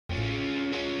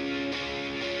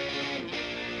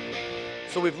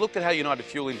So we've looked at how United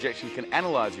Fuel Injection can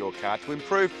analyse your car to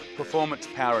improve performance,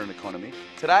 power and economy.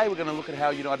 Today we're going to look at how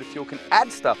United Fuel can add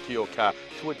stuff to your car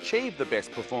to achieve the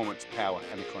best performance, power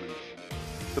and economy.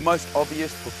 The most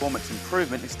obvious performance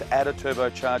improvement is to add a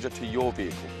turbocharger to your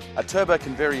vehicle. A turbo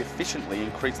can very efficiently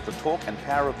increase the torque and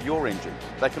power of your engine.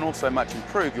 They can also much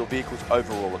improve your vehicle's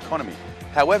overall economy.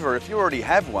 However, if you already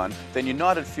have one, then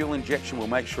United Fuel Injection will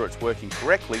make sure it's working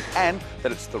correctly and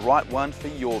that it's the right one for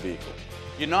your vehicle.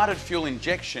 United Fuel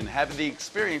Injection have the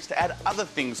experience to add other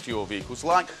things to your vehicles,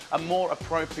 like a more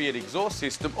appropriate exhaust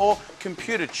system or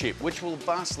computer chip, which will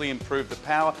vastly improve the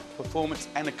power, performance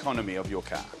and economy of your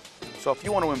car. So if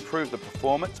you want to improve the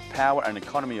performance, power and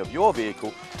economy of your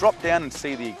vehicle, drop down and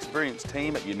see the experienced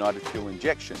team at United Fuel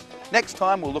Injection. Next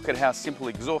time we'll look at how simple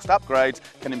exhaust upgrades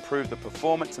can improve the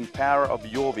performance and power of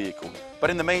your vehicle.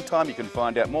 But in the meantime, you can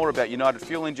find out more about United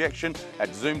Fuel Injection at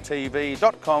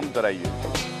zoomtv.com.au.